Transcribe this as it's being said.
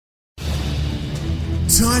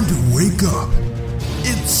Time to wake up.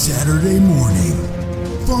 It's Saturday morning.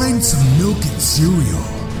 Find some milk and cereal.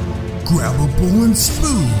 Grab a bowl and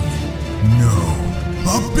spoon. No,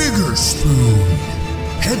 a bigger spoon.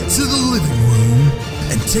 Head to the living room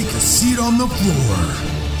and take a seat on the floor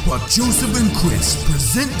while Joseph and Chris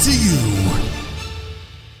present to you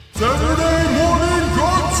Saturday Morning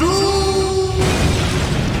Cartoon!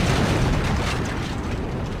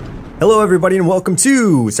 Hello everybody and welcome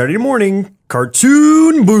to Saturday Morning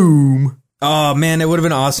Cartoon Boom! Oh man, it would have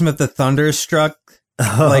been awesome if the thunder struck,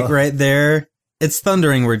 like right there. It's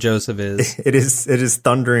thundering where Joseph is. It is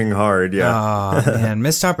thundering hard, yeah. Oh man,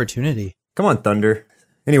 missed opportunity. Come on, thunder.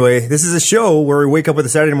 Anyway, this is a show where we wake up with a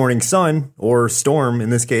Saturday morning sun, or storm in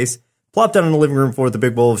this case, plop down in the living room floor with a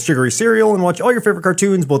big bowl of sugary cereal, and watch all your favorite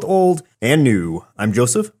cartoons, both old and new. I'm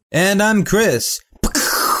Joseph. And I'm Chris.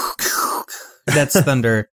 That's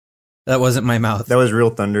thunder. That wasn't my mouth. That was real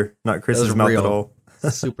thunder, not Chris's mouth at all.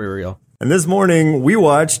 Super real. And this morning, we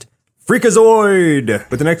watched Freakazoid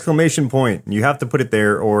with an exclamation point. You have to put it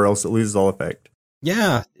there or else it loses all effect.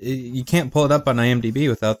 Yeah, you can't pull it up on IMDb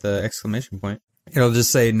without the exclamation point. It'll just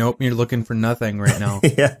say, nope, you're looking for nothing right now.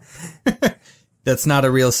 Yeah. That's not a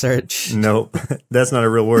real search. Nope, that's not a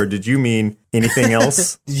real word. Did you mean anything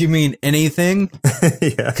else? Did you mean anything?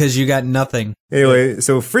 Yeah. Because you got nothing. Anyway,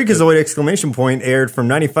 so Freakazoid exclamation point aired from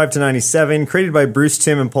 95 to 97, created by Bruce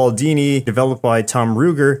Timm and Paul Dini, developed by Tom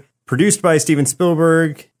Ruegger, produced by Steven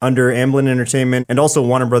Spielberg under Amblin Entertainment and also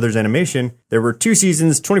Warner Brothers Animation. There were 2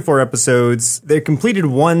 seasons, 24 episodes. They completed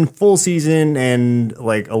 1 full season and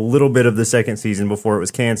like a little bit of the second season before it was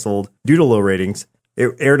canceled due to low ratings.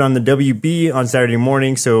 It aired on the WB on Saturday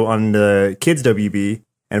morning, so on the kids' WB.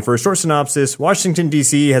 And for a short synopsis, Washington,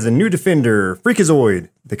 D.C. has a new defender, Freakazoid.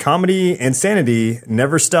 The comedy and sanity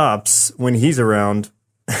never stops when he's around.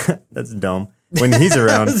 That's dumb. When he's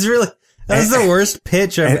around. That's the worst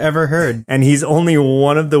pitch I've ever heard. And he's only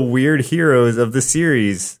one of the weird heroes of the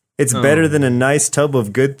series. It's better than a nice tub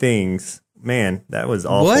of good things. Man, that was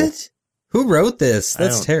awful. What? Who wrote this?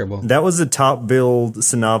 That's terrible. That was a top billed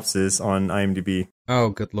synopsis on IMDb. Oh,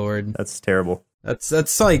 good lord. That's terrible.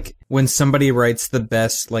 That's like when somebody writes the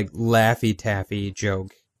best like Laffy Taffy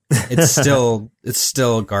joke. It's still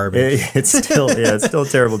garbage. It's still a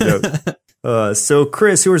terrible joke. So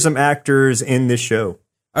Chris, who are some actors in this show?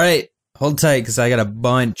 All right, hold tight because I got a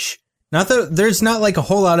bunch. There's not like a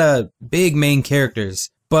whole lot of big main characters,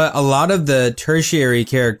 but a lot of the tertiary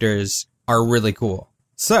characters are really cool.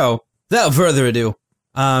 So, without further ado,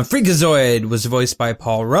 Freakazoid was voiced by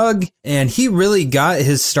Paul Rugg, and he really got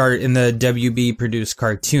his start in the WB produced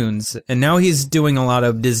cartoons, and now he's doing a lot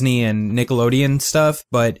of Disney and Nickelodeon stuff,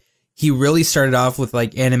 but he really started off with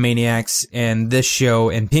like Animaniacs and this show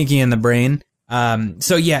and Pinky and the Brain.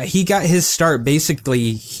 So yeah, he got his start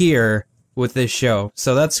basically here with this show,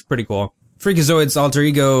 so that's pretty cool. Freakazoid's alter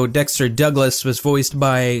ego, Dexter Douglas, was voiced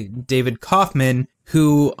by David Kaufman,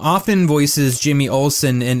 who often voices Jimmy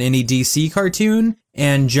Olsen in any DC cartoon,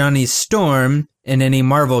 and Johnny Storm in any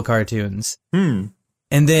Marvel cartoons. And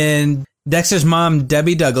then Dexter's mom,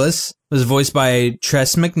 Debbie Douglas, was voiced by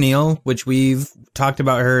Tress MacNeille, which we've talked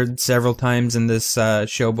about her several times in this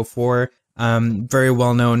show before. Very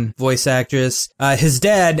well-known voice actress. His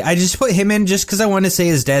dad, I just put him in just because I want to say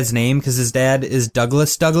his dad's name, because his dad is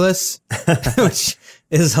Douglas, which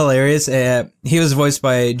is hilarious. He was voiced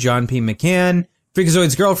by John P. McCann.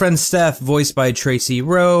 Freakazoid's girlfriend, Steph, voiced by Tracy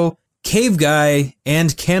Rowe. Cave Guy and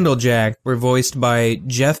Candlejack were voiced by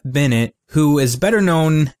Jeff Bennett, who is better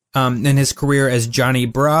known in his career as Johnny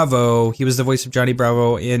Bravo. He was the voice of Johnny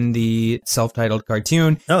Bravo in the self-titled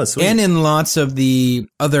cartoon. Oh, sweet. And in lots of the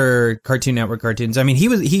other Cartoon Network cartoons. I mean,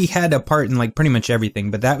 he had a part in like pretty much everything,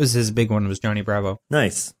 but that was his big one, was Johnny Bravo.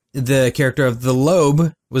 Nice. The character of the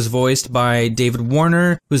Lobe was voiced by David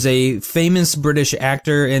Warner, who's a famous British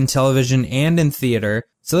actor in television and in theater.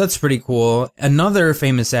 So that's pretty cool. Another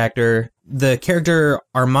famous actor, the character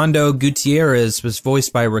Armando Guitierrez, was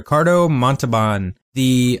voiced by Ricardo Montalban,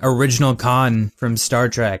 the original Khan from Star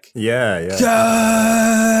Trek. Yeah.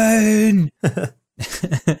 Khan!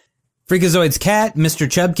 Freakazoid's cat, Mr.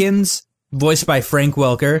 Chubkins, voiced by Frank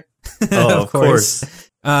Welker. Oh, of course.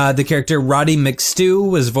 The character Roddy McStew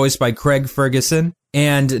was voiced by Craig Ferguson.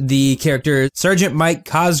 And the character Sergeant Mike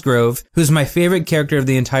Cosgrove, who's my favorite character of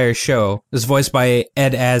the entire show, was voiced by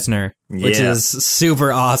Ed Asner, which is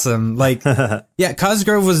super awesome. Like, yeah,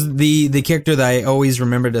 Cosgrove was the character that I always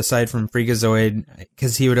remembered aside from Freakazoid,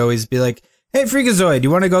 because he would always be like, "Hey, Freakazoid, you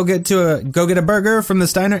want to go get a burger from the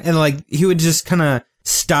Steiner?" And like, he would just kind of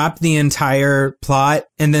stop the entire plot,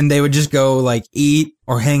 and then they would just go like eat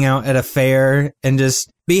or hang out at a fair and just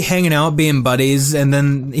be hanging out, being buddies, and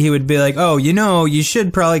then he would be like, oh, you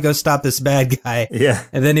should probably go stop this bad guy. Yeah.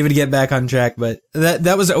 And then he would get back on track. But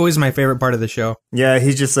that was always my favorite part of the show. Yeah,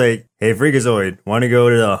 he's just like, hey, Freakazoid, want to go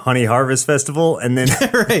to the Honey Harvest Festival? And then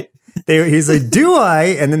Right. he's like, do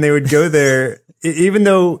I? And then they would go there, even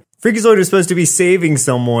though Freakazoid was supposed to be saving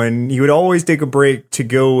someone. He would always take a break to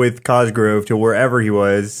go with Cosgrove to wherever he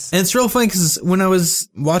was. And it's real funny because when I was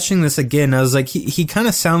watching this again, I was like, he kind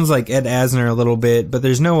of sounds like Ed Asner a little bit, but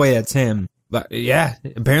there's no way that's him. But yeah,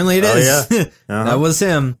 apparently it is. Yeah. Uh-huh. That was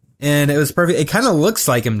him. And it was perfect. It kind of looks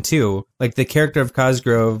like him too. Like the character of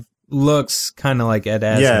Cosgrove looks kind of like Ed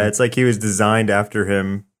Asner. Yeah, it's like he was designed after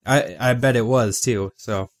him. I bet it was too.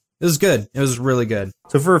 So it was good. It was really good.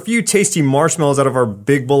 So for a few tasty marshmallows out of our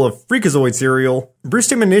big bowl of Freakazoid cereal, Bruce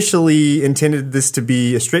Timm initially intended this to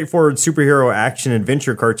be a straightforward superhero action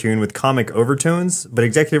adventure cartoon with comic overtones, but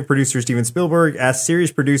executive producer Steven Spielberg asked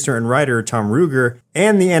series producer and writer Tom Ruegger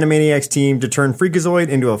and the Animaniacs team to turn Freakazoid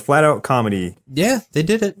into a flat-out comedy. Yeah, they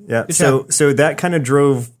did it. Yeah, Good so job. that kind of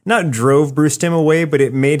drove Bruce Timm away, but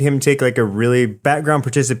it made him take like a really background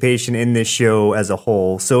participation in this show as a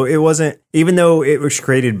whole. So it wasn't, even though it was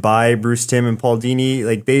created by Bruce Timm and Paul Dini,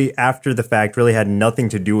 like they, after the fact, really had nothing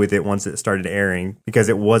to do with it once it started airing because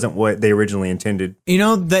it wasn't what they originally intended.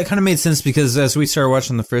 That kind of made sense because as we started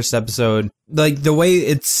watching the first episode, like the way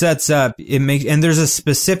it sets up, and there's a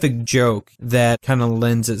specific joke that kind of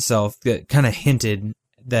lends itself, that kind of hinted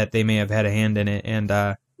that they may have had a hand in it.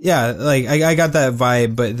 And yeah, like I got that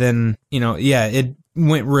vibe, but then, it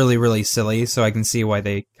went really, really silly, so I can see why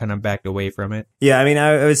they kind of backed away from it. Yeah, I mean,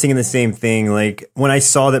 I was thinking the same thing. Like, when I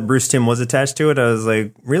saw that Bruce Timm was attached to it, I was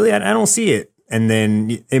like, really? I don't see it. And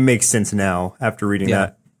then it makes sense now after reading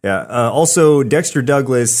that. Yeah. Also, Dexter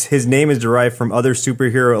Douglas, his name is derived from other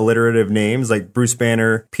superhero alliterative names like Bruce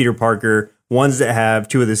Banner, Peter Parker, ones that have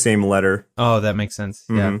two of the same letter. Oh, that makes sense.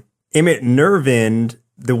 Mm-hmm. Yeah. Emmett Nervind,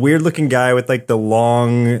 the weird looking guy with like the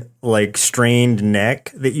long, like strained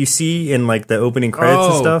neck that you see in like the opening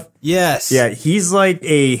credits and stuff. Yes. Yeah, he's like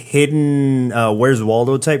a hidden Where's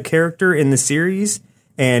Waldo type character in the series.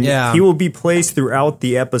 And he will be placed throughout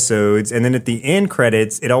the episodes. And then at the end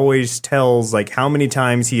credits, it always tells like how many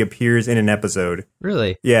times he appears in an episode.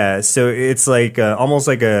 Really? Yeah. So it's like almost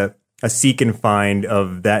like a seek and find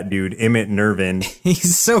of that dude, Emmett Nervind.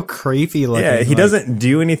 He's so creepy looking. Yeah, he doesn't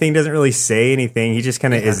do anything, doesn't really say anything. He just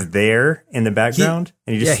kind of is there in the background.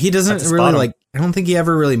 And you just he doesn't really I don't think he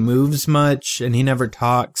ever really moves much, and he never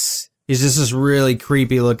talks. He's just this really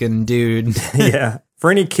creepy looking dude. Yeah. For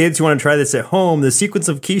any kids who want to try this at home, the sequence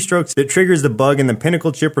of keystrokes that triggers the bug in the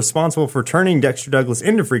Pinnacle chip responsible for turning Dexter Douglas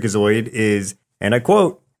into Freakazoid is, and I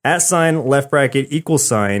quote, @ left bracket equals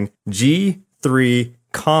sign G3,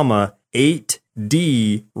 comma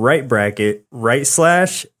 8D right bracket right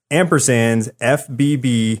slash ampersands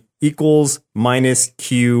FBB equals minus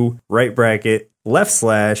Q right bracket left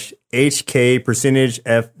slash HK percentage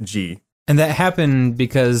FG. And that happened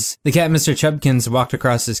because the cat Mr. Chubkins walked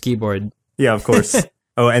across his keyboard. Yeah, of course.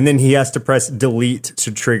 Oh, and then he has to press delete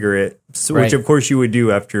to trigger it, which of course you would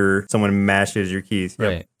do after someone mashes your keys. Yep.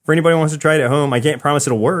 Right. For anybody who wants to try it at home, I can't promise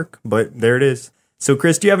it'll work, but there it is. So,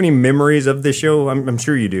 Chris, do you have any memories of this show? I'm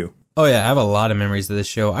sure you do. Oh, yeah, I have a lot of memories of this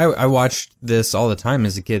show. I watched this all the time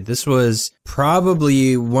as a kid. This was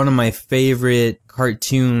probably one of my favorite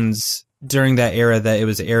cartoons during that era that it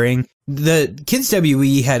was airing. The Kids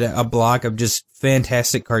WE had a block of just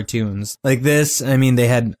fantastic cartoons. Like this, I mean, they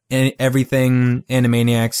had everything,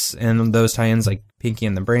 Animaniacs, and those tie-ins like Pinky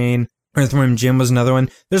and the Brain. Earthworm Jim was another one.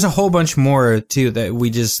 There's a whole bunch more, too, that we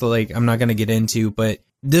just, like, I'm not going to get into, but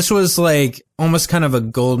this was, like, almost kind of a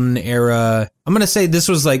golden era. I'm going to say this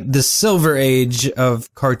was, like, the silver age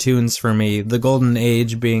of cartoons for me. The golden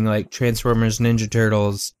age being, like, Transformers, Ninja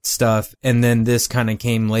Turtles stuff, and then this kind of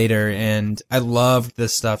came later, and I loved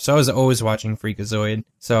this stuff, so I was always watching Freakazoid.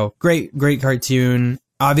 So, great cartoon.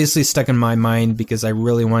 Obviously stuck in my mind because I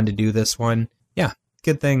really wanted to do this one. Yeah,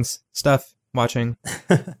 good things, stuff, watching.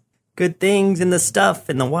 Good things in the stuff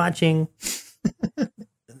and the watching.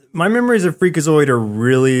 My memories of Freakazoid are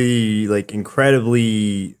really, like,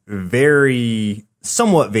 incredibly, very,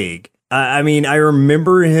 somewhat vague. I mean, I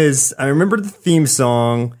remember the theme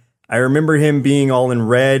song. I remember him being all in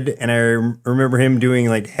red, and I remember him doing,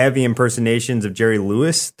 like, heavy impersonations of Jerry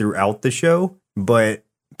Lewis throughout the show. But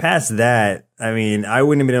past that, I mean, I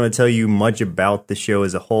wouldn't have been able to tell you much about the show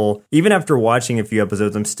as a whole. Even after watching a few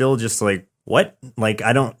episodes, I'm still just like, what? Like,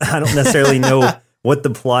 I don't necessarily know what the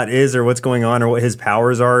plot is or what's going on or what his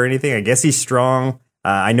powers are or anything. I guess he's strong.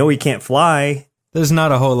 I know he can't fly. There's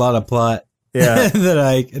not a whole lot of plot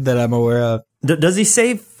that I'm aware of. Does he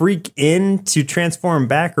say freak in to transform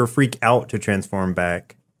back or freak out to transform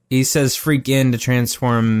back? He says freak in to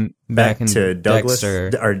transform back into Douglas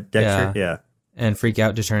Dexter. or Dexter, yeah. And freak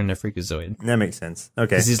out to turn into Freakazoid. That makes sense. Okay.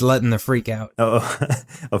 Because he's letting the freak out. Oh,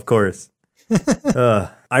 of course.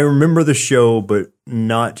 I remember the show, but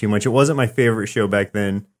not too much. It wasn't my favorite show back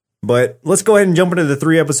then. But let's go ahead and jump into the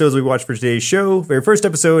 3 episodes we watched for today's show. Very first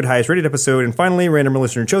episode, highest rated episode, and finally, random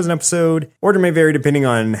listener chosen episode. Order may vary depending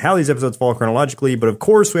on how these episodes fall chronologically, but of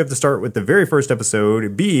course, we have to start with the very first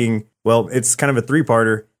episode being, well, it's kind of a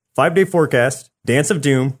 3-parter, 5-Day Forecast, Dance of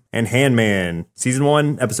Doom, and Handman, Season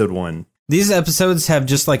 1, Episode 1. These episodes have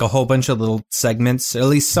just like a whole bunch of little segments. At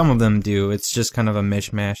least some of them do. It's just kind of a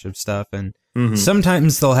mishmash of stuff. And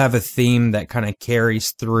sometimes they'll have a theme that kind of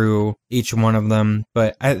carries through each one of them.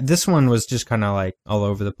 But this one was just kind of like all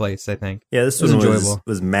over the place, I think. Yeah, this was enjoyable.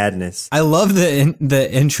 Was madness. I love the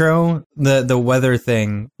intro, the weather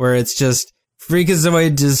thing, where it's just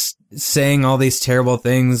Freakazoid just saying all these terrible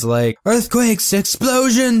things like earthquakes,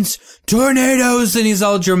 explosions, tornadoes, and he's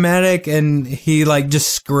all dramatic and he like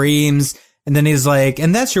just screams, and then he's like,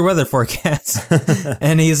 and that's your weather forecast.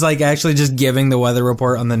 And he's like actually just giving the weather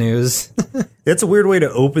report on the news. That's a weird way to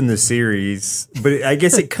open the series, but I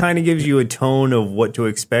guess it kind of gives you a tone of what to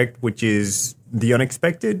expect, which is the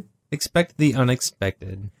unexpected. Expect the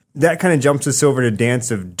unexpected. That kind of jumps us over to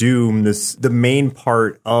Dance of Doom, the main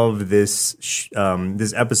part of this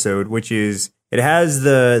this episode, which is it has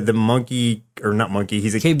the monkey, or not monkey,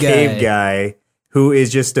 he's a cave guy who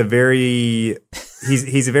is just a very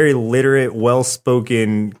he's a very literate,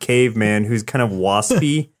 well-spoken caveman who's kind of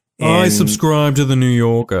waspy. I subscribe to the New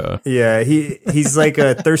Yorker. Yeah, he's like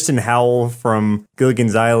a Thurston Howell from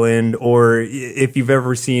Gilligan's Island, or if you've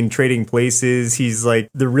ever seen Trading Places, he's like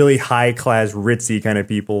the really high-class, ritzy kind of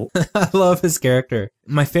people. I love his character.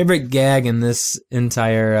 My favorite gag in this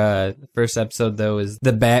entire first episode, though, is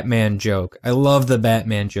the Batman joke. I love the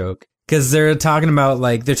Batman joke. Because they're talking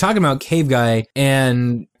about Cave Guy,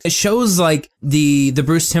 and it shows like the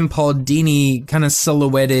Bruce Tim Paul Dini kind of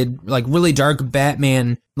silhouetted, like really dark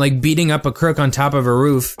Batman, like beating up a crook on top of a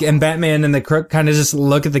roof, and Batman and the crook kind of just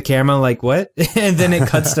look at the camera like, what? And then it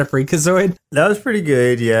cuts to Freakazoid. That was pretty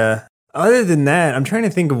good, yeah. Other than that, I'm trying to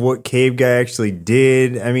think of what Cave Guy actually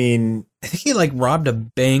did. I mean, I think he like robbed a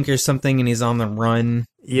bank or something, and he's on the run.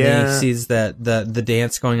 Yeah, he sees that the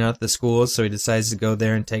dance going on at the school, so he decides to go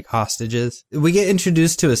there and take hostages. We get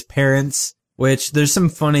introduced to his parents, which there's some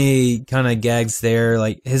funny kind of gags there.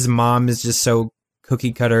 Like his mom is just so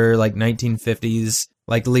cookie cutter, like 1950s,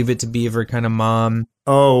 like Leave It to Beaver kind of mom.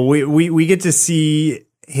 Oh, we get to see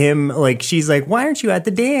him, like she's like, why aren't you at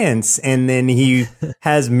the dance? And then he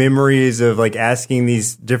has memories of like asking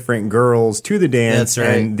these different girls to the dance. That's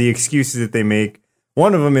right. And the excuses that they make.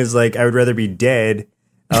 One of them is like, I would rather be dead.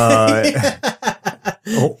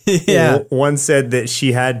 One said that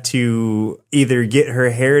she had to either get her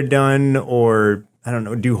hair done or, I don't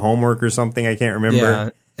know, do homework or something. I can't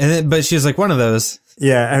remember. Yeah, but she's like one of those.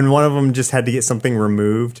 Yeah, and one of them just had to get something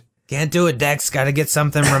removed. Can't do it, Dex. Got to get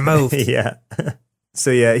something removed. Yeah. So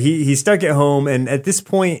yeah, he's stuck at home, and at this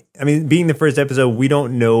point, I mean, being the first episode, we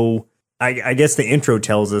don't know. I guess the intro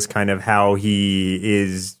tells us kind of how he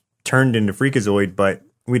is turned into Freakazoid, but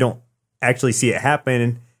we don't actually see it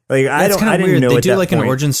happen. Like I didn't weird. know they at do that like point. An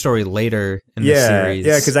origin story later in the series.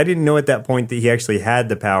 Yeah, because I didn't know at that point that he actually had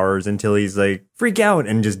the powers until he's like freak out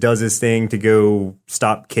and just does his thing to go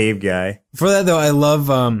stop Cave Guy. For that though, I love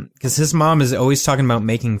because his mom is always talking about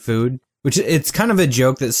making food, which it's kind of a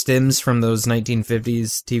joke that stems from those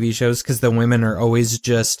 1950s TV shows because the women are always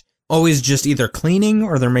just either cleaning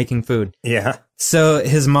or they're making food. Yeah. So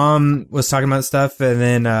his mom was talking about stuff, and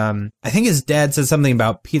then I think his dad said something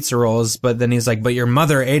about pizza rolls, but then he's like, but your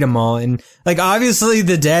mother ate them all. And like, obviously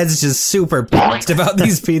the dad's just super pissed about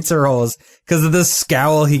these pizza rolls because of the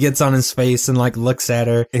scowl he gets on his face and like looks at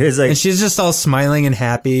her. It was like, and she's just all smiling and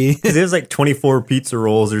happy. There's like 24 pizza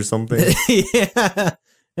rolls or something. Yeah.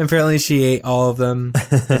 Apparently she ate all of them,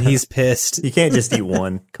 and he's pissed. You can't just eat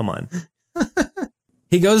one. Come on.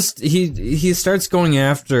 He starts going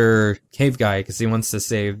after Cave Guy because he wants to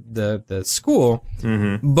save the school,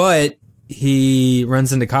 but he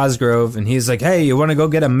runs into Cosgrove, and he's like, hey, you want to go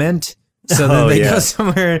get a mint? So then they go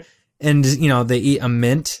somewhere, and, you know, they eat a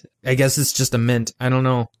mint. I guess it's just a mint. I don't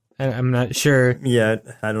know. I'm not sure. Yeah,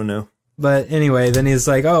 I don't know. But anyway, then he's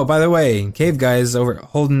like, oh, by the way, Cave Guy's over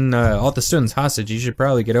holding all the students hostage. You should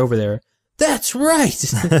probably get over there. That's right.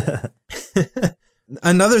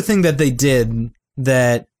 Another thing that they did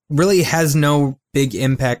that really has no big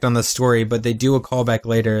impact on the story, but they do a callback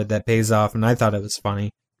later that pays off, and I thought it was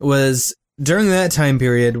funny, was during that time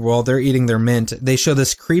period while they're eating their mint, they show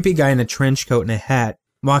this creepy guy in a trench coat and a hat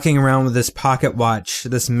walking around with this pocket watch,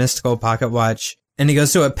 this mystical pocket watch, and he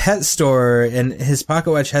goes to a pet store, and his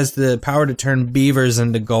pocket watch has the power to turn beavers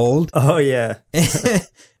into gold. Oh, yeah.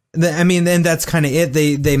 I mean, and that's kind of it.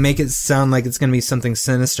 They make it sound like it's going to be something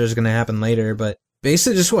sinister is going to happen later, but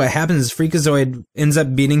basically just what happens is Freakazoid ends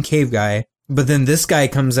up beating Cave Guy, but then this guy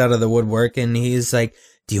comes out of the woodwork, and he's like,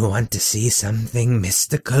 do you want to see something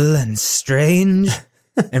mystical and strange?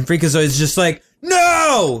 And Freakazoid's just like,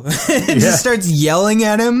 no! And just starts yelling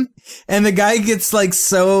at him. And the guy gets like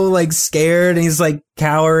so like scared, and he's like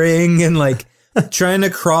cowering and like trying to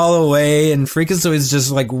crawl away. And Freakazoid's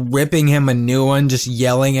just like ripping him a new one, just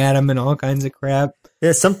yelling at him and all kinds of crap.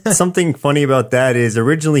 Yeah, something funny about that is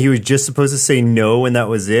originally he was just supposed to say no, and that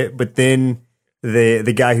was it. But then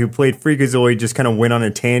the guy who played Freakazoid just kind of went on a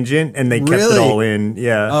tangent, and they kept it all in.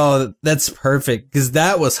 Yeah. Oh, that's perfect, because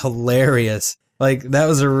that was hilarious. Like, that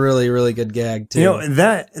was a really, really good gag, too. You know,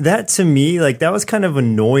 that to me, like, that was kind of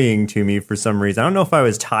annoying to me for some reason. I don't know if I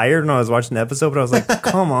was tired when I was watching the episode, but I was like,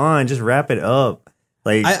 come on, just wrap it up.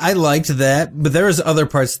 Like, I liked that, but there was other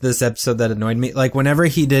parts of this episode that annoyed me. Like, whenever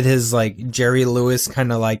he did his, like, Jerry Lewis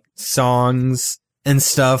kind of, like, songs and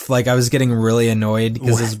stuff, like, I was getting really annoyed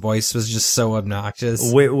because his voice was just so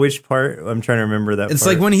obnoxious. Which part? I'm trying to remember that It's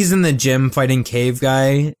part. like when he's in the gym fighting Cave Guy,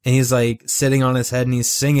 and he's, like, sitting on his head, and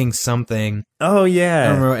he's singing something. Oh, yeah.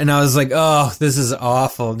 I remember, and I was like, oh, this is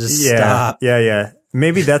awful. Just stop. Yeah.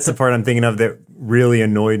 Maybe that's the part I'm thinking of that really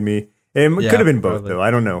annoyed me. It could have been both, though. I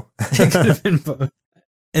don't know. It could have been both.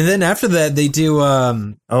 And then after that, they do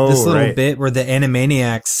this little bit where the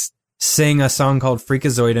Animaniacs sing a song called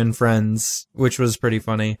Freakazoid and Friends, which was pretty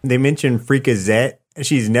funny. They mentioned Freakazette.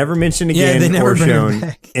 She's never mentioned again or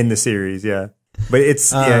shown in the series, But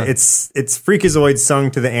it's Freakazoid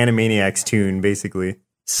sung to the Animaniacs tune, basically.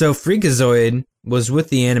 So Freakazoid was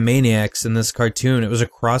with the Animaniacs in this cartoon. It was a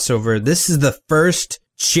crossover. This is the first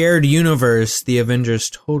shared universe. The Avengers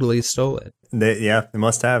totally stole it. They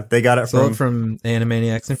must have. They got it from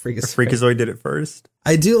Animaniacs and Freakazoid. Freakazoid did it first.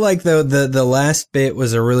 I do like, though, the last bit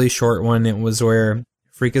was a really short one. It was where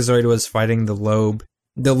Freakazoid was fighting the Lobe.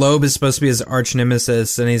 The Lobe is supposed to be his arch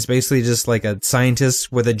nemesis, and he's basically just like a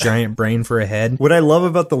scientist with a giant brain for a head. What I love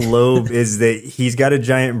about the Lobe is that he's got a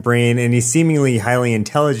giant brain, and he's seemingly highly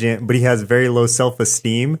intelligent, but he has very low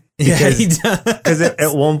self-esteem. Yeah, he does. Because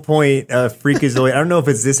at one point, Freakazoid, I don't know if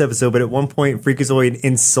it's this episode, but at one point, Freakazoid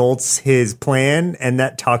insults his plan, and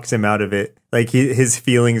that talks him out of it. Like, his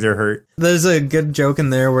feelings are hurt. There's a good joke in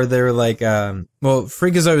there where they were like,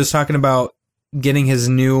 Freakazoid was talking about getting his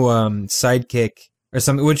new sidekick or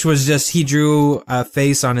something, which was just he drew a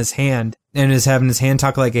face on his hand and is having his hand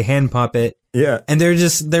talk like a hand puppet. Yeah. And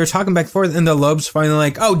they're talking back and forth, and the Lobe's finally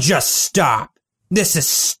like, oh, just stop. This is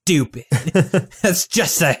stupid. That's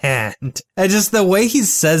just a hand. And just the way he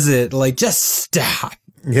says it, like, just stop.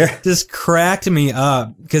 Yeah. Just cracked me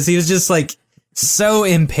up because he was just like so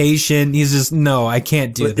impatient. He's just, no, I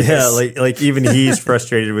can't do this. Yeah, like even he's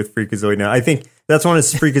frustrated with Freakazoid now. I think that's one of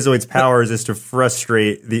Freakazoid's powers is to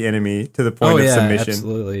frustrate the enemy to the point of submission.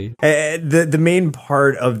 Absolutely. The main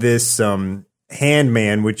part of this hand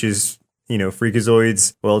man, which is, it's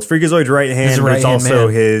Freakazoid's right hand, but it's also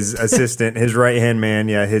his assistant, his right hand man,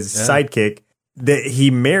 his sidekick, that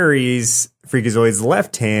he marries Freakazoid's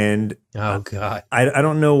left hand. Oh God. I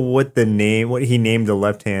don't know what he named the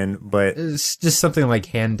left hand, but it's just something like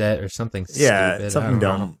hand debt or something stupid. Something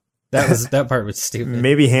dumb. That part was stupid.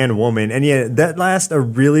 Maybe hand woman. And that lasts a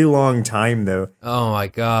really long time though. Oh my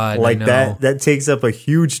God. Like that takes up a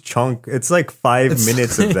huge chunk. It's like 5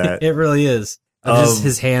 minutes of that. It really is. Just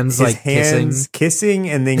his hands kissing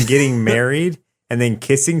and then getting married and then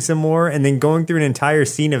kissing some more and then going through an entire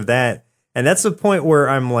scene of that. And that's the point where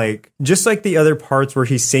I'm like, just like the other parts where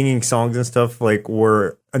he's singing songs and stuff like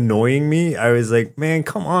were annoying me. I was like, man,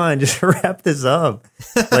 come on, just wrap this up.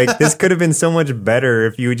 Like this could have been so much better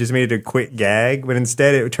if you just made it a quick gag, but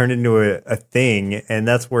instead it turned into a thing. And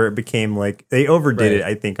that's where it became like they overdid it,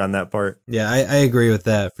 I think, on that part. Yeah, I agree with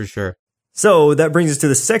that for sure. So that brings us to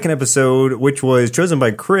the second episode, which was chosen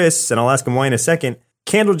by Chris, and I'll ask him why in a second.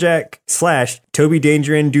 Candlejack / Toby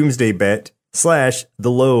Danger and Doomsday Bet / The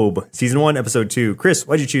Lobe, Season 1, Episode 2. Chris,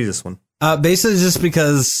 why'd you choose this one? Basically just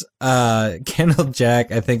because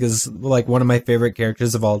Candlejack, I think, is like one of my favorite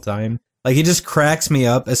characters of all time. Like, he just cracks me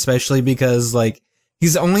up, especially because, like,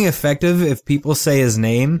 he's only effective if people say his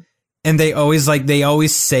name, and they always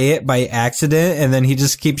say it by accident, and then he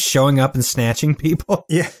just keeps showing up and snatching people.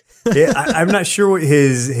 Yeah. I'm not sure what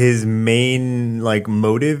his main, like,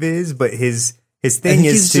 motive is, but his thing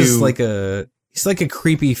is he's like a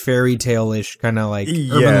creepy fairy tale-ish kind of like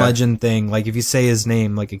urban legend thing. Like if you say his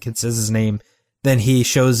name, like a kid says his name, then he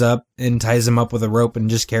shows up and ties him up with a rope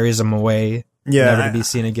and just carries him away. never to be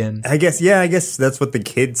seen again. I guess that's what the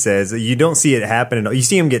kid says. You don't see it happen at all. You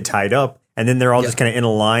see him get tied up, and then they're all just kind of in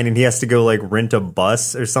a line, and he has to go like rent a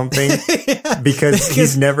bus or something because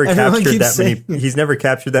he's never captured that many. He's never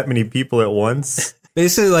captured that many people at once.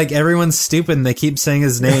 Basically, like, everyone's stupid and they keep saying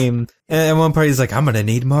his name. And at one part, he's like, I'm going to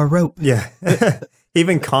need more rope. Yeah. He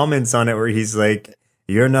even comments on it where he's like,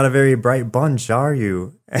 you're not a very bright bunch, are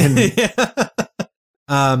you? And the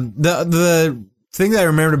thing that I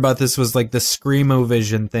remembered about this was, like, the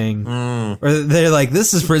Screamo-Vision thing. Where they're like,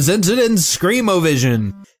 this is presented in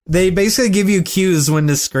Screamo-Vision. They basically give you cues when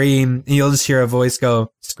to scream, and you'll just hear a voice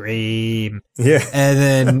go, scream. Yeah. And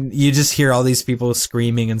then you just hear all these people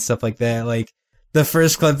screaming and stuff like that. Like, the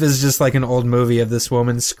first clip is just like an old movie of this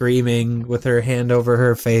woman screaming with her hand over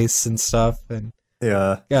her face and stuff. And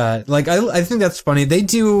yeah, like I think that's funny. They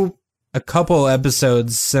do a couple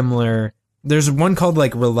episodes similar. There's one called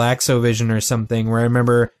like Relaxovision or something where I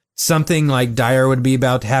remember something like dire would be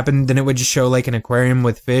about to happen. Then it would just show like an aquarium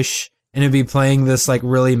with fish, and it'd be playing this like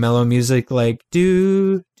really mellow music, like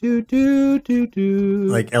do do do do do,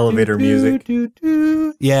 like elevator music.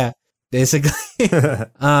 Yeah. Basically.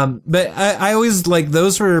 But I always, like,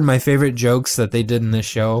 those were my favorite jokes that they did in this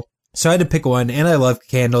show. So I had to pick one, and I love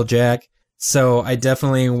Candlejack. So I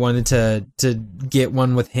definitely wanted to get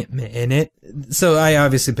one with him in it. So I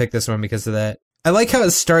obviously picked this one because of that. I like how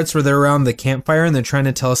it starts where they're around the campfire and they're trying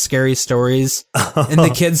to tell scary stories. And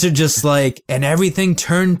the kids are just like, and everything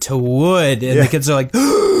turned to wood. And the kids are like,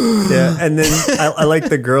 yeah. And then I like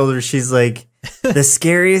the girl where she's like, the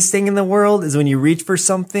scariest thing in the world is when you reach for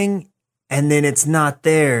something and then it's not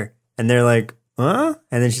there. And they're like, huh?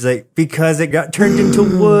 And then she's like, because it got turned into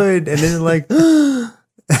wood. And then they're like,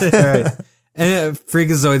 right. And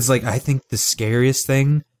Freakazoid's like, I think the scariest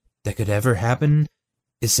thing that could ever happen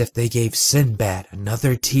is if they gave Sinbad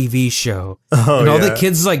another TV show. And all the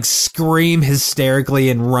kids like scream hysterically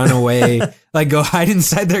and run away, like go hide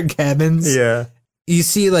inside their cabins. Yeah. You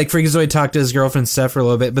see like Freakazoid talk to his girlfriend Steph for a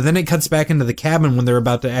little bit, but then it cuts back into the cabin when they're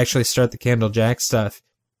about to actually start the Candlejack stuff.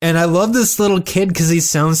 And I love this little kid because he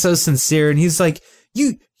sounds so sincere, and he's like,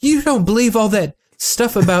 you don't believe all that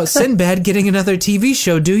stuff about Sinbad getting another TV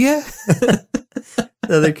show, do you? The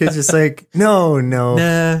other kid's just like, no.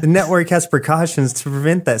 Nah. The network has precautions to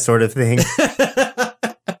prevent that sort of thing.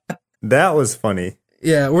 That was funny.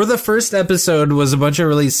 Yeah, where the first episode was a bunch of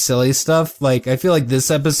really silly stuff. Like, I feel like this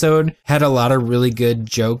episode had a lot of really good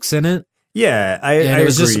jokes in it. Yeah, I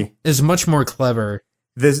agree. It's much more clever.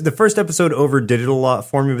 The first episode overdid it a lot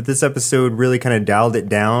for me, but this episode really kind of dialed it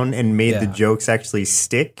down and made the jokes actually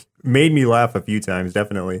stick. Made me laugh a few times,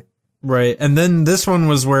 definitely. Right, and then this one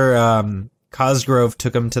was where Cosgrove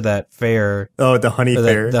took him to that fair. Oh, the honey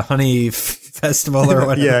fair. The honey festival or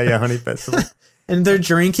whatever. yeah, honey festival. And they're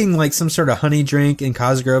drinking like some sort of honey drink, and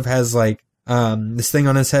Cosgrove has like this thing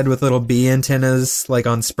on his head with little bee antennas like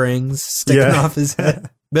on springs sticking off his head.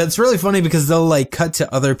 But it's really funny because they'll like cut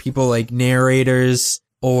to other people like narrators,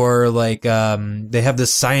 or like they have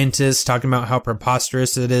this scientist talking about how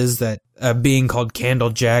preposterous it is that a being called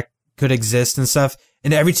Candlejack could exist and stuff.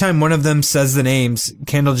 And every time one of them says the names,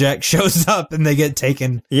 Candlejack shows up and they get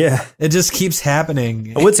taken. Yeah. It just keeps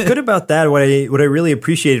happening. What's good about that, what I really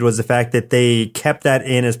appreciated was the fact that they kept that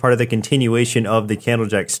in as part of the continuation of the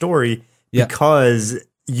Candlejack story, because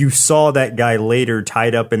you saw that guy later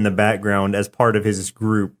tied up in the background as part of his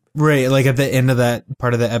group. Right, like at the end of that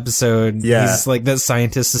part of the episode, he's like, that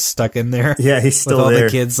scientist is stuck in there. Yeah, he's still with all there.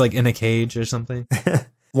 the kids like in a cage or something.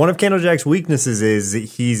 One of Candlejack's weaknesses is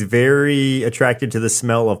he's very attracted to the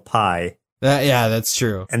smell of pie. Yeah, that's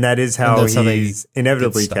true. And that is how he's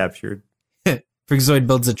inevitably captured. Freakazoid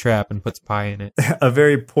builds a trap and puts pie in it. A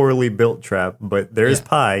very poorly built trap, but there is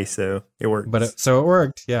pie, so it works. So it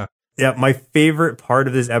worked, yeah. Yeah, my favorite part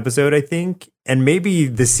of this episode, I think, and maybe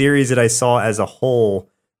the series that I saw as a whole,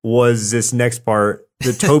 was this next part,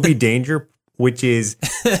 the Toby Danger, which is,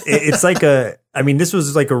 it's like this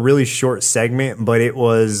was like a really short segment, but it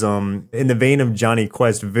was in the vein of Johnny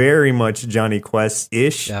Quest, very much Johnny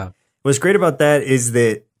Quest-ish. Yeah. What's great about that is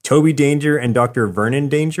that Toby Danger and Dr. Vernon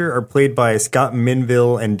Danger are played by Scott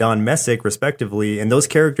Minville and Don Messick, respectively, and those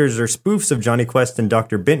characters are spoofs of Johnny Quest and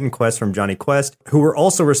Dr. Benton Quest from Johnny Quest, who were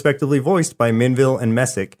also respectively voiced by Minville and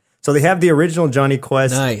Messick. So they have the original Johnny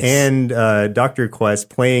Quest and Dr. Quest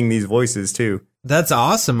playing these voices, too. That's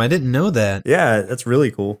awesome. I didn't know that. Yeah, that's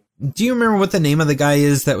really cool. Do you remember what the name of the guy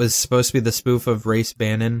is that was supposed to be the spoof of Race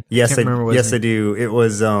Bannon? Yes, I do. It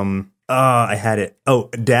was, I had it. Oh,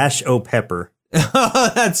 Dash O'Pepper.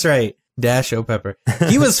 Oh, that's right. Dash O'Pepper.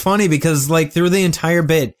 He was funny because, like, through the entire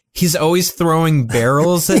bit, he's always throwing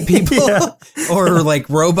barrels at people or, like,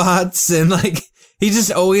 robots, and, like, He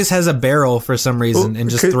just always has a barrel for some reason and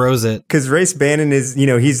just throws it. Because Race Bannon is,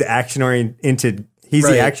 he's action-oriented. He's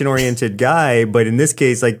the action-oriented guy, but in this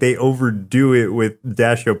case, like, they overdo it with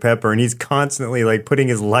Dasho Pepper, and he's constantly, like, putting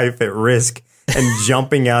his life at risk and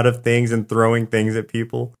jumping out of things and throwing things at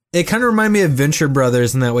people. It kind of reminded me of Venture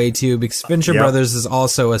Brothers in that way, too, because Venture Brothers is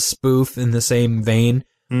also a spoof in the same vein.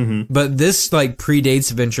 Mm-hmm. But this, like,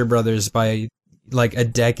 predates Venture Brothers by, like, a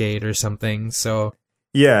decade or something, so...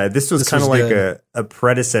 Yeah, this was kind of like a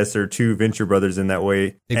predecessor to Venture Brothers in that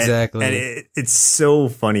way. Exactly. And it's so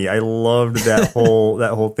funny. I loved that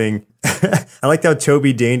whole thing. I liked how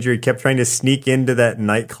Toby Danger kept trying to sneak into that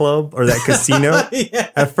nightclub or that casino. Yeah.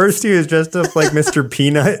 At first he was dressed up like Mr.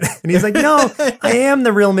 Peanut. And he's like, no, I am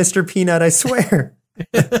the real Mr. Peanut, I swear.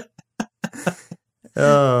 That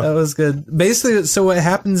was good. Basically, so what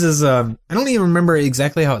happens is, I don't even remember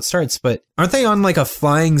exactly how it starts, but aren't they on like a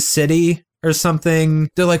flying city or something?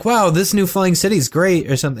 They're like, wow, this new flying city's great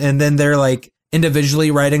or something. And then they're like individually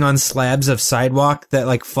riding on slabs of sidewalk that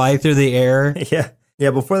like fly through the air. Yeah. Yeah.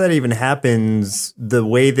 Before that even happens, the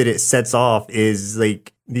way that it sets off is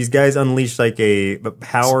like these guys unleash like a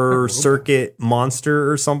power circuit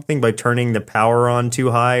monster or something by turning the power on too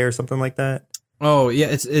high or something like that. Oh, yeah.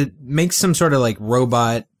 It makes some sort of like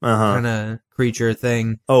robot kind of creature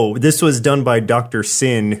thing. Oh, this was done by Dr.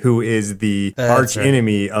 Sin, who is the arch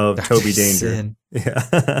enemy of Dr. Toby Danger. Sin.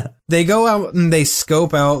 Yeah. They go out and they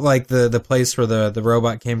scope out like the place where the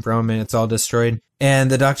robot came from, and it's all destroyed.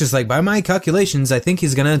 And the doctor's like, by my calculations, I think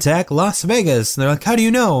he's going to attack Las Vegas. And they're like, how do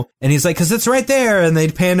you know? And he's like, because it's right there. And they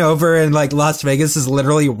pan over and like Las Vegas is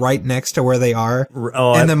literally right next to where they are.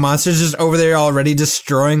 And the monster's just over there already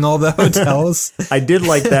destroying all the hotels. I did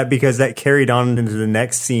like that because that carried on into the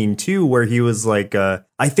next scene too, where he was like,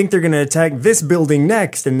 I think they're going to attack this building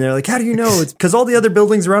next. And they're like, how do you know? It's because all the other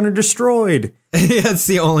buildings around are destroyed. Yeah, it's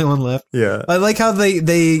the only one left. Yeah. I like how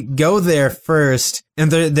they go there first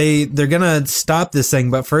and they're going to stop this thing,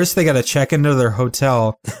 but first they got to check into their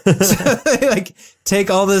hotel. So they like take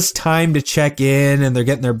all this time to check in, and they're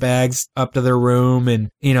getting their bags up to their room, and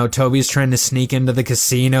Toby's trying to sneak into the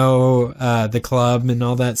casino, the club and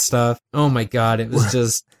all that stuff. Oh my God, it was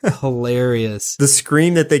just hilarious. The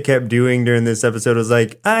scream that they kept doing during this episode was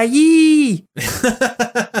like, "Aye!"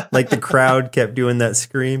 Like the crowd kept doing that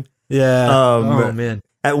scream. Yeah. Oh man.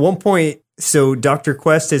 At one point, so Dr.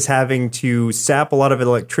 Quest is having to sap a lot of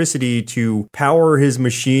electricity to power his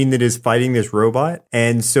machine that is fighting this robot.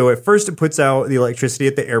 And so at first it puts out the electricity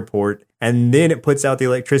at the airport, and then it puts out the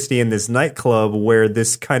electricity in this nightclub where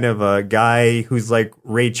this kind of a guy who's like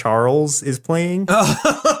Ray Charles is playing.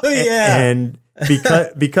 Oh, yeah. And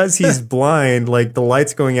because he's blind, like the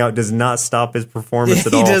lights going out does not stop his performance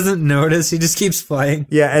at all. He doesn't notice. He just keeps playing.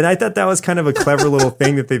 Yeah, and I thought that was kind of a clever little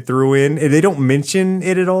thing that they threw in. They don't mention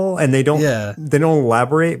it at all, and they don't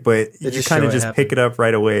elaborate, but you kind of just pick it up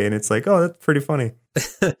right away, and it's like, oh, that's pretty funny.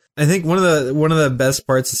 I think one of the best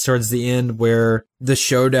parts is towards the end where the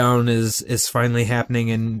showdown is finally happening,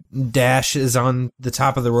 and Dash is on the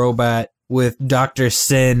top of the robot with Dr.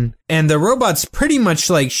 Sin, and the robot's pretty much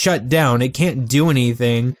like shut down. It can't do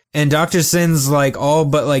anything. And Dr. Sin's like all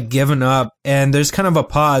but like given up, and there's kind of a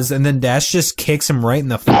pause, and then Dash just kicks him right in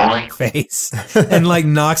the face and like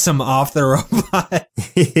knocks him off the robot.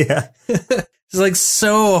 Yeah. It's like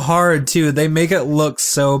so hard too. They make it look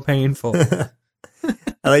so painful.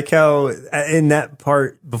 I like how in that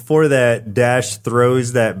part before that, Dash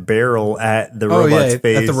throws that barrel at the robot's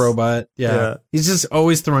face. At the robot. Yeah. He's just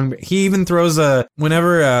always throwing. He even throws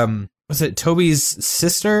whenever was it Toby's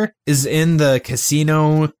sister is in the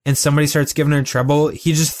casino and somebody starts giving her trouble,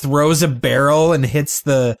 he just throws a barrel and hits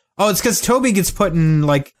the. Oh, it's because Toby gets put in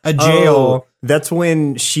like a jail. Oh, that's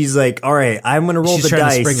when she's like, all right, I'm going to roll the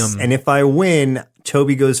dice. And if I win,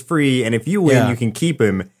 Toby goes free. And if you win, you can keep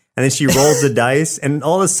him. And then she rolls the dice, and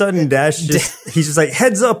all of a sudden, he's just like,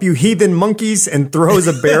 heads up, you heathen monkeys, and throws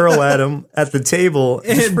a barrel at him at the table.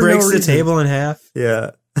 And it breaks the table in half.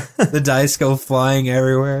 Yeah. The dice go flying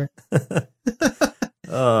everywhere.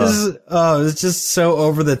 It's just so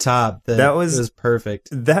over the top. It was perfect.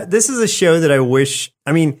 This is a show that I wish,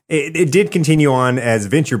 it did continue on as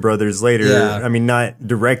Venture Brothers later. Yeah. I mean, not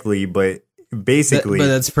directly, but basically. But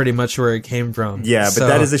that's pretty much where it came from. Yeah, but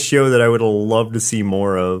that is a show that I would love to see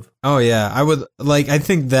more of. Oh, yeah. I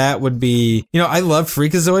think that would be, I love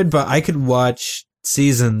Freakazoid, but I could watch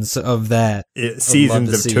seasons of that.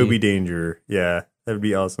 Seasons of Toby Danger. Yeah, that would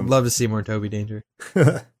be awesome. Love to see more Toby Danger.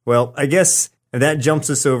 Well, I guess that jumps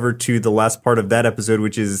us over to the last part of that episode,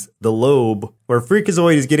 which is the Lobe, where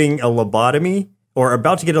Freakazoid is getting a lobotomy, or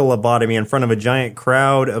about to get a lobotomy in front of a giant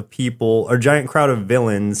crowd of people, or giant crowd of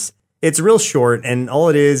villains. It's real short, and all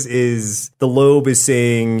it is the Lobe is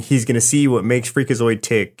saying he's going to see what makes Freakazoid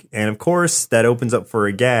tick. And of course, that opens up for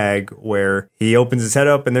a gag where he opens his head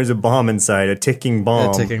up and there's a bomb inside, a ticking bomb.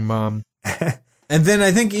 A ticking bomb. And then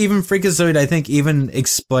I think even Freakazoid, even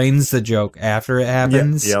explains the joke after it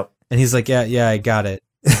happens. Yep. And he's like, yeah, I got it.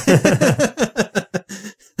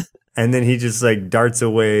 And then he just like darts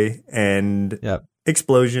away and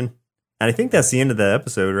explosion. And I think that's the end of the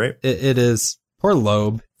episode, right? It is. Poor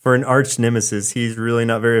Lobe. For an arch nemesis, he's really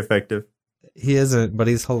not very effective. He isn't, but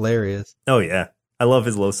he's hilarious. Oh, yeah. I love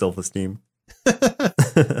his low self-esteem.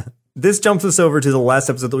 This jumps us over to the last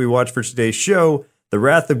episode that we watched for today's show, The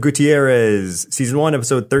Wrath of Guitierrez, Season 1,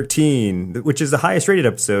 Episode 13, which is the highest rated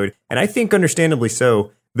episode, and I think understandably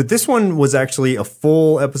so. But this one was actually a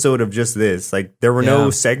full episode of just this. Like, there were no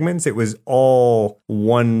segments. It was all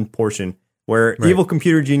one portion where evil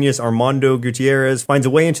computer genius Armando Guitierrez finds a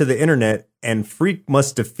way into the internet and Freak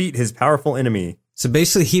must defeat his powerful enemy. So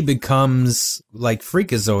basically he becomes like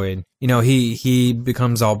Freakazoid. You know, he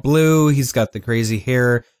becomes all blue. He's got the crazy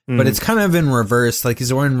hair, but it's kind of in reverse. Like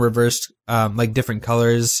he's wearing reversed, like different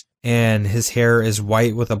colors. And his hair is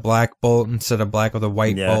white with a black bolt instead of black with a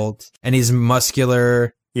white bolt. And he's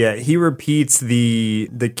muscular. Yeah, he repeats the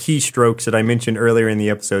keystrokes that I mentioned earlier in the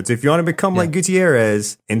episode. So if you want to become like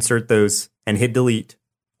Guitierrez, insert those and hit delete.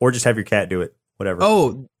 Or just have your cat do it. Whatever.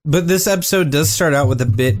 Oh, but this episode does start out with a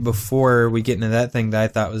bit before we get into that thing that I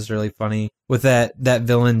thought was really funny. With that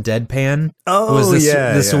villain Deadpan. Oh, it was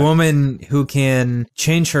this woman who can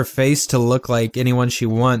change her face to look like anyone she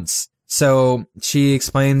wants. So she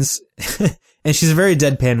explains, and she's very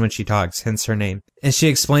deadpan when she talks, hence her name. And she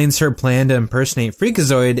explains her plan to impersonate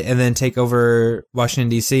Freakazoid and then take over Washington,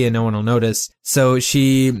 D.C. and no one will notice. So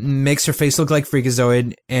she makes her face look like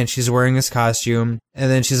Freakazoid and she's wearing his costume.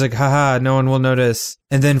 And then she's like, haha, no one will notice.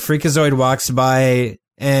 And then Freakazoid walks by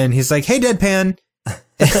and he's like, hey, Deadpan.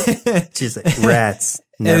 She's like, rats.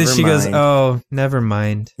 And then she goes, oh, never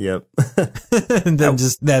mind. Yep. And then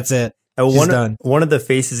that's it. One of the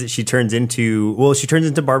faces that she turns into, she turns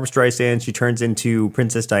into Barbara Streisand, she turns into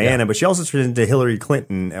Princess Diana, but she also turns into Hillary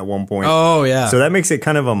Clinton at one point. Oh, yeah. So that makes it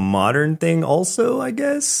kind of a modern thing also, I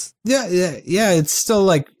guess. Yeah. It's still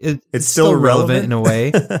like, it's still relevant in a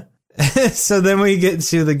way. So then we get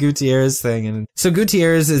to the Guitierrez thing. And so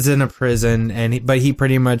Guitierrez is in a prison, but he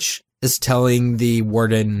pretty much is telling the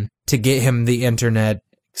warden to get him the internet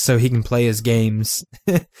so he can play his games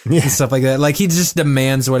and stuff like that. Like, he just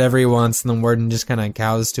demands whatever he wants, and the warden just kind of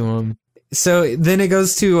cows to him. So then it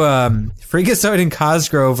goes to Freakazoid and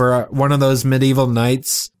Cosgrove are one of those medieval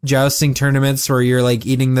knights jousting tournaments where you're, like,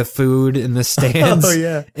 eating the food in the stands. Oh,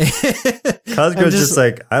 yeah. Cosgrove's just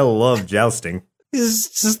like, I love jousting. He's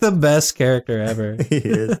just the best character ever. He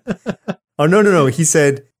is. Oh, no. He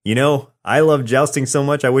said, I love jousting so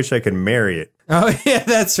much, I wish I could marry it. Oh, yeah,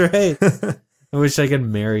 that's right. I wish I could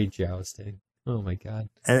marry jousting. Oh my god.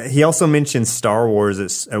 And he also mentions Star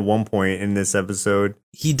Wars at one point in this episode.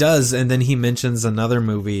 He does, and then he mentions another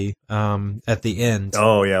movie at the end.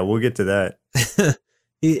 Oh yeah, we'll get to that.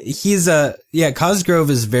 He's Cosgrove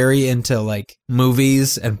is very into like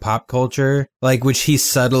movies and pop culture, like which he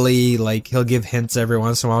subtly like he'll give hints every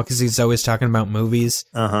once in a while because he's always talking about movies.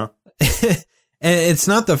 Uh-huh. And it's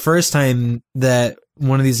not the first time that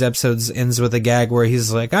one of these episodes ends with a gag where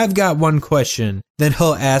he's like, I've got one question. Then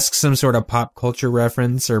he'll ask some sort of pop culture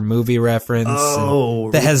reference or movie reference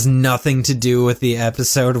that has nothing to do with the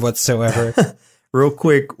episode whatsoever. Real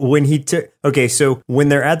quick, when so when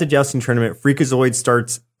they're at the jousting tournament, Freakazoid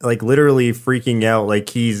starts like literally freaking out, like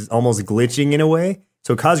he's almost glitching in a way.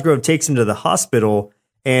 So Cosgrove takes him to the hospital,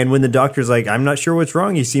 and when the doctor's like, I'm not sure what's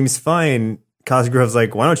wrong, he seems fine. Cosgrove's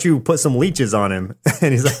like, why don't you put some leeches on him?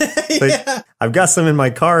 And he's like, I've got some in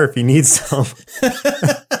my car if you need some.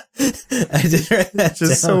 I did write that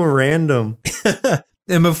just down. So random.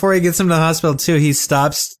 And before he gets him to the hospital too, he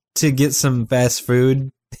stops to get some fast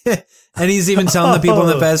food. And he's even telling the people in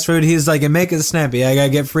the fast food, he's like, and make it snappy, I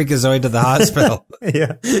gotta get Freakazoid to the hospital.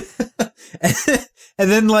 Yeah.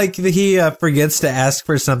 And then like he forgets to ask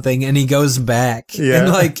for something and he goes back and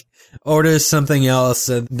like orders something else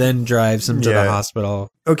and then drives him to the hospital.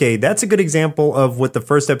 Okay, that's a good example of what the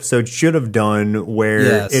first episode should have done,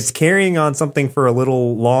 where it's carrying on something for a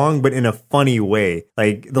little long, but in a funny way.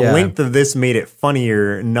 Like, the length of this made it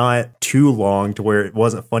funnier, not too long to where it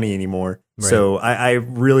wasn't funny anymore. Right. So I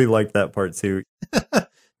really liked that part too.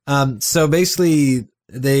 So basically,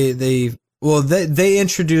 they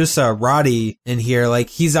introduce Roddy in here. Like,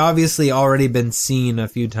 he's obviously already been seen a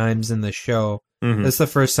few times in the show. Mm-hmm. That's the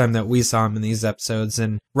first time that we saw him in these episodes.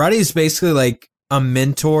 And Roddy's basically like a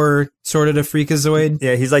mentor sort of to Freakazoid.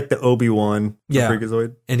 Yeah, he's like the Obi-Wan for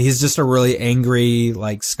Freakazoid. And he's just a really angry,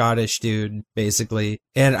 like, Scottish dude, basically.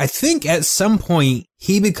 And I think at some point,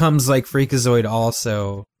 he becomes like Freakazoid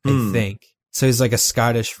also, I think. So he's like a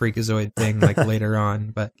Scottish Freakazoid thing, like later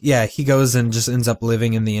on. But yeah, he goes and just ends up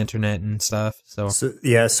living in the internet and stuff. So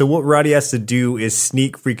what Roddy has to do is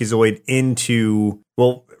sneak Freakazoid into,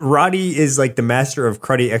 well, Roddy is like the master of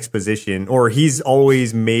cruddy exposition, or he's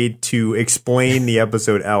always made to explain the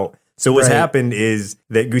episode out. So what's happened is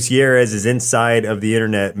that Guitierrez is inside of the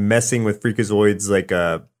internet messing with Freakazoid's like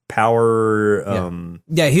power.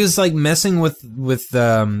 He was like messing with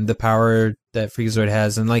the power that Freakazoid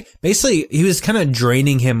has, and like basically he was kind of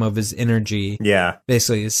draining him of his energy. Yeah.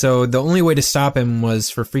 Basically. So the only way to stop him was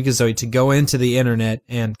for Freakazoid to go into the internet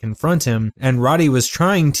and confront him. And Roddy was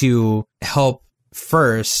trying to help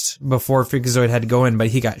first before Freakazoid had to go in, but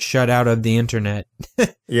he got shut out of the internet.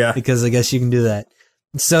 Yeah. Because I guess you can do that.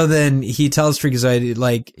 So then he tells Freakazoid,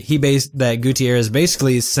 like, that Guitierrez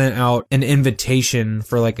basically sent out an invitation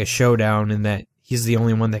for like a showdown, and that he's the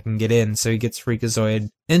only one that can get in. So he gets Freakazoid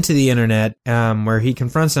into the internet, where he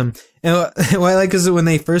confronts him. And what I like is that when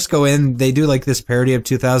they first go in, they do like this parody of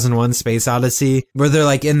 2001 Space Odyssey, where they're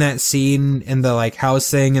like in that scene in the like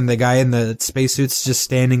house thing, and the guy in the spacesuit's just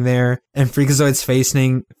standing there, and Freakazoid's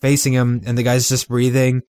facing him, and the guy's just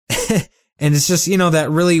breathing. And it's just, that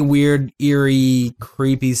really weird, eerie,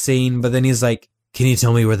 creepy scene. But then he's like, "Can you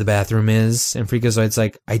tell me where the bathroom is?" And Freakazoid's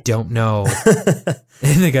like, "I don't know."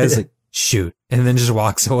 And the guy's like, "Shoot." And then just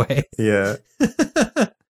walks away. Yeah.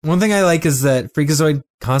 One thing I like is that Freakazoid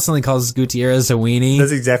constantly calls Guitierrez a weenie.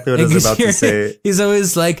 That's exactly what I was about to say. He's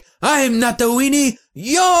always like, "I'm not the weenie,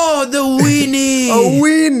 you're the weenie." A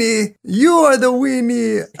weenie, you are the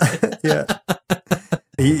weenie. Yeah.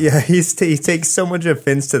 He takes so much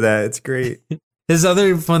offense to that. It's great. His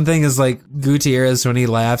other fun thing is like Guitierrez, when he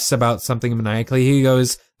laughs about something maniacally, he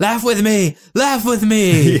goes, "Laugh with me, laugh with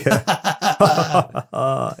me."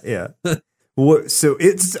 Yeah. Yeah. So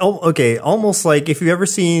it's okay. Almost like if you've ever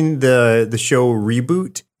seen the show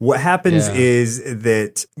Reboot, what happens is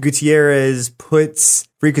that Guitierrez puts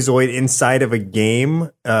Freakazoid inside of a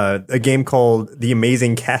game called The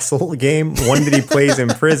Amazing Castle game, one that he plays in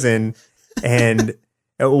prison, and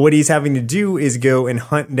what he's having to do is go and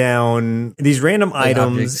hunt down these random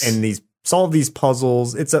items and solve these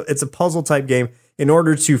puzzles. It's a puzzle type game in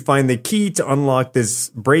order to find the key to unlock this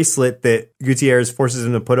bracelet that Guitierrez forces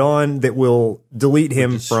him to put on that will delete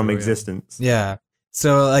him from existence. Yeah.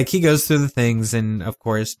 So like he goes through the things, and of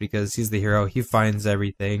course, because he's the hero, he finds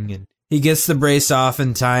everything and he gets the brace off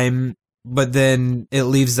in time, but then it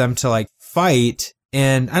leaves them to like fight.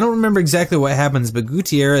 And I don't remember exactly what happens, but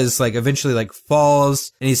Guitierrez like eventually like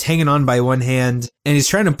falls, and he's hanging on by one hand, and he's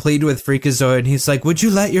trying to plead with Freakazoid, and he's like, "Would you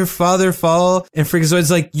let your father fall?" And Freakazoid's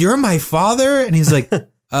like, "You're my father?" And he's like,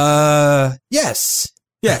 yes.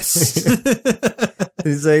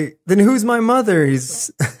 He's like, "Then who's my mother?"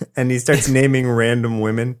 And he starts naming random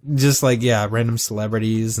women. Just like, random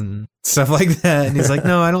celebrities and stuff like that. And he's like,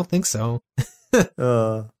 "No, I don't think so."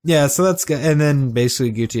 Yeah, so that's good. And then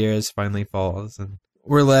basically Guitierrez finally falls, and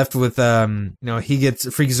we're left with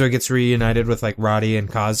Freakazoid gets reunited with like Roddy and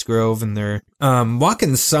Cosgrove, and they're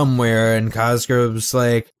walking somewhere, and Cosgrove's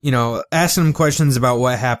like, asking him questions about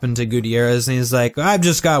what happened to Guitierrez, and he's like, "I've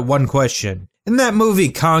just got one question. In that movie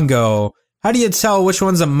Congo, how do you tell which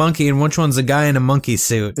one's a monkey and which one's a guy in a monkey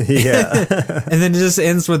suit?" Yeah. And then it just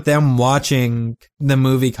ends with them watching the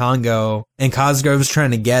movie Congo, and Cosgrove's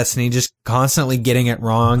trying to guess, and he just constantly getting it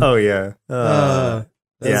wrong. Oh yeah.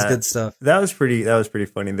 That was good stuff. That was pretty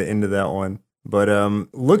funny, the end of that one. But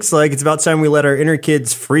looks like it's about time we let our inner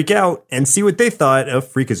kids freak out and see what they thought of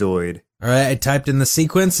Freakazoid. All right, I typed in the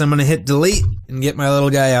sequence. I'm going to hit delete and get my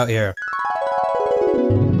little guy out here.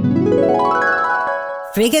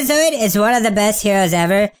 Freakazoid is one of the best heroes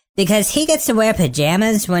ever because he gets to wear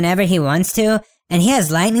pajamas whenever he wants to, and he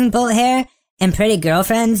has lightning bolt hair and pretty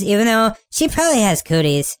girlfriends, even though she probably has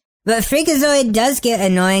cooties. But Freakazoid does get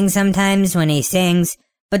annoying sometimes when he sings,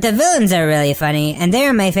 but the villains are really funny, and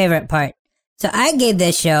they're my favorite part. So I gave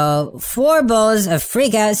this show 4 bowls of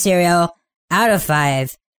Freak Out cereal out of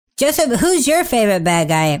 5. Joseph, who's your favorite bad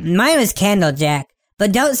guy? Mine was Candlejack,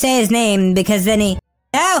 but don't say his name because then he...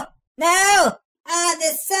 No!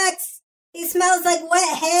 This sucks! He smells like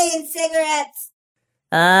wet hay and cigarettes!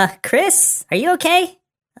 Chris, are you okay?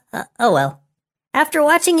 Oh well. After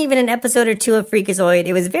watching even an episode or two of Freakazoid,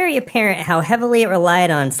 it was very apparent how heavily it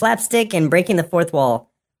relied on slapstick and breaking the fourth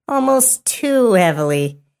wall. Almost too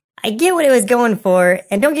heavily. I get what it was going for,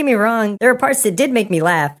 and don't get me wrong, there were parts that did make me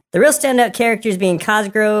laugh. The real standout characters being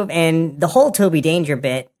Cosgrove and the whole Toby Danger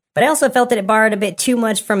bit. but I also felt that it borrowed a bit too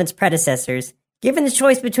much from its predecessors. Given the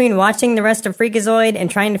choice between watching the rest of Freakazoid and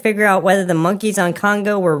trying to figure out whether the monkeys on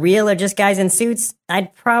Congo were real or just guys in suits,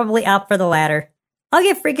 I'd probably opt for the latter. I'll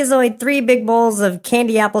give Freakazoid 3 big bowls of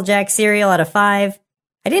candy Applejack cereal out of 5.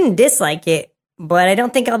 I didn't dislike it, but I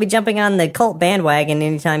don't think I'll be jumping on the cult bandwagon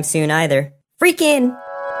anytime soon either. Freakin'!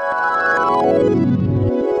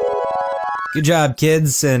 Good job,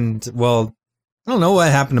 kids. And, well, I don't know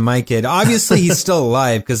what happened to my kid. Obviously, he's still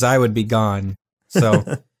alive because I would be gone.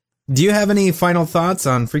 So, do you have any final thoughts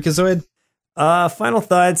on Freakazoid? Final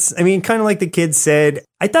thoughts. I mean, kind of like the kids said,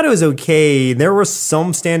 I thought it was okay. There were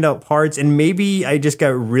some standout parts, and maybe I just got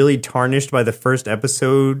really tarnished by the first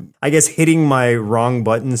episode. I guess hitting my wrong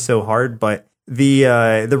button so hard, but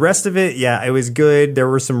the rest of it, yeah, it was good. There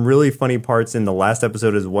were some really funny parts in the last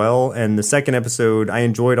episode as well, and the second episode, I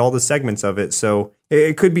enjoyed all the segments of it. So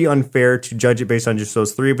it could be unfair to judge it based on just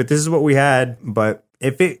those 3, but this is what we had. But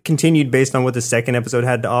if it continued based on what the second episode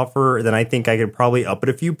had to offer, then I think I could probably up it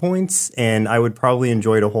a few points, and I would probably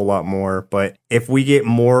enjoy it a whole lot more. But if we get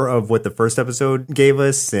more of what the first episode gave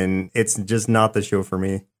us, then it's just not the show for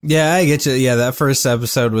me. Yeah, I get you. Yeah, that first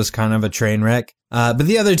episode was kind of a train wreck. But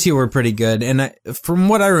the other 2 were pretty good. And from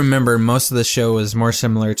what I remember, most of the show was more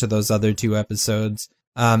similar to those other 2 episodes.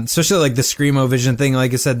 Especially like the Screamo-Vision thing.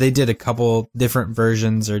 Like I said, they did a couple different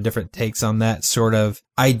versions or different takes on that sort of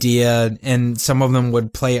idea, and some of them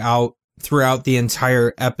would play out throughout the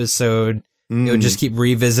entire episode. It would just keep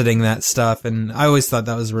revisiting that stuff, and I always thought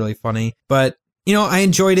that was really funny. But, you know, I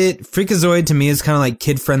enjoyed it. Freakazoid to me is kind of like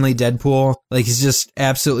kid-friendly Deadpool. Like, he's just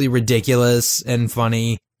absolutely ridiculous and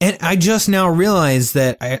funny. And I just now realized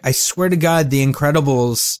that I swear to God, the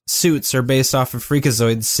Incredibles suits are based off of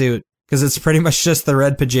Freakazoid's suit. Because it's pretty much just the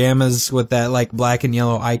red pajamas with that like black and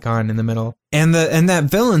yellow icon in the middle, and that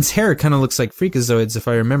villain's hair kind of looks like Freakazoid's if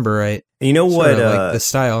I remember right. You know what? Like the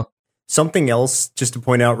style. Something else just to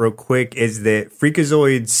point out real quick is that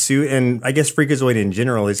Freakazoid's suit, and I guess Freakazoid in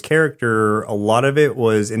general, his character, a lot of it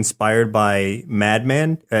was inspired by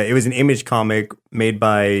Madman. It was an Image comic made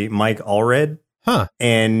by Mike Allred. Huh.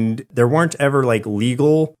 And there weren't ever like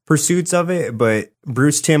legal pursuits of it, but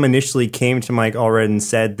Bruce Timm initially came to Mike Allred and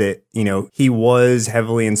said that, you know, he was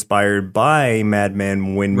heavily inspired by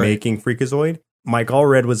Madman when making Freakazoid. Mike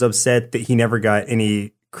Allred was upset that he never got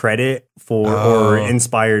any credit for or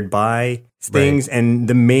inspired by things, and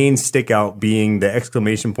the main stick out being the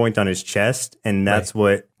exclamation point on his chest, and that's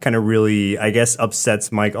what kind of really, I guess,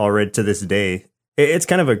 upsets Mike Allred to this day. It's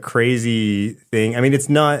kind of a crazy thing. I mean,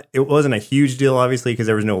 it wasn't a huge deal, obviously, because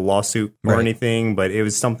there was no lawsuit or anything, but it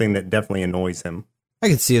was something that definitely annoys him. I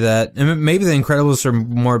could see that. And maybe the Incredibles are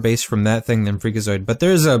more based from that thing than Freakazoid, but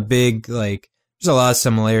there's a big, like, there's a lot of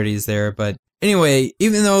similarities there. But anyway,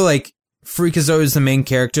 even though, like, Freakazoid is the main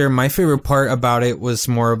character, my favorite part about it was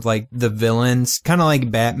more of, like, the villains. Kind of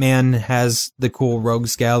like Batman has the cool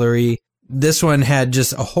rogues gallery. This one had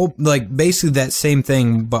just a whole, like, basically that same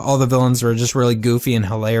thing, but all the villains were just really goofy and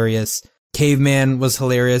hilarious. Caveman was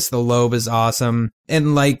hilarious. The Lobe is awesome.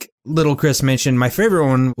 And like Little Chris mentioned, my favorite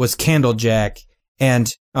one was Candlejack.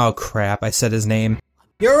 And, oh crap, I said his name.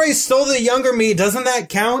 You already stole the younger me. Doesn't that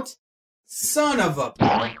count? Son of a...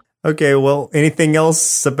 Okay, well, anything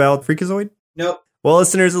else about Freakazoid? Nope. Well,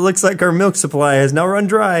 listeners, it looks like our milk supply has now run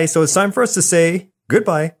dry, so it's time for us to say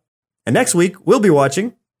goodbye. And next week, we'll be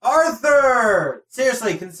watching... Arthur!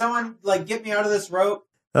 Seriously, can someone, like, get me out of this rope?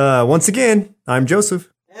 Once again, I'm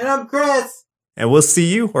Joseph. And I'm Chris. And we'll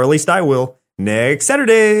see you, or at least I will, next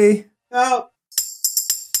Saturday. Oh.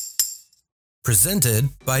 Presented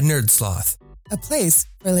by Nerdsloth, a place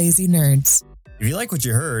for lazy nerds. If you like what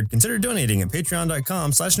you heard, consider donating at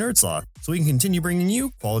patreon.com/nerdsloth so we can continue bringing you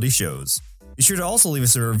quality shows. Be sure to also leave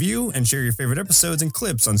us a review and share your favorite episodes and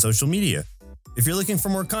clips on social media. If you're looking for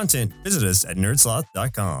more content, visit us at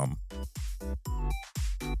nerdsloth.com.